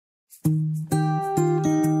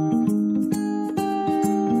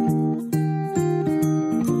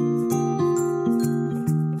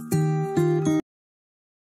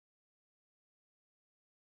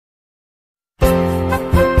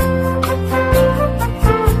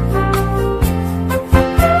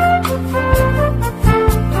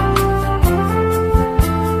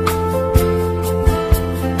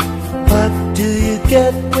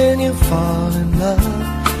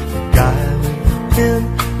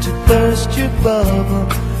burst your bubble.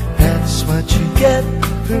 That's what you get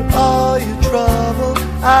for all your trouble.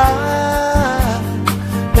 I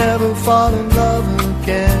never fall in love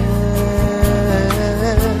again.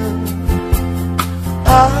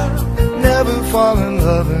 I never fall in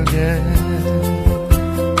love again.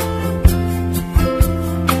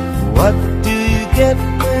 What do you get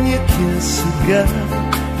when you kiss a girl?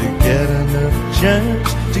 You get enough germs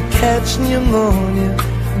to catch pneumonia.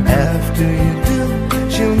 After you do,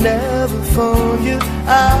 she'll never phone you.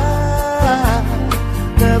 I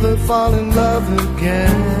never fall in love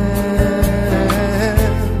again.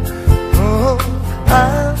 Oh, I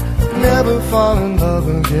never fall in love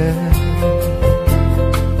again.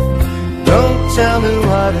 Don't tell me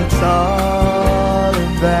what it's all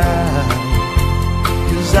about,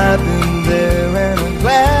 'cause I've been there and I'm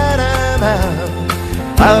glad I'm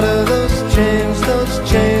out of those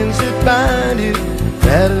chains that bind you.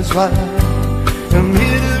 That is why I'm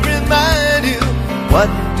here to remind you. What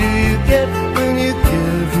do you get when you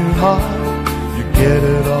give your heart? You get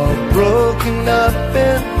it all broken up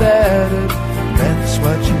and battered. That's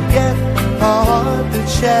what you get, a heart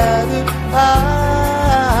that's shattered. I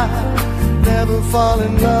never fall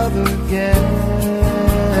in love again.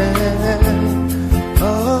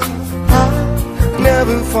 Oh, I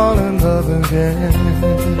never fall in love again.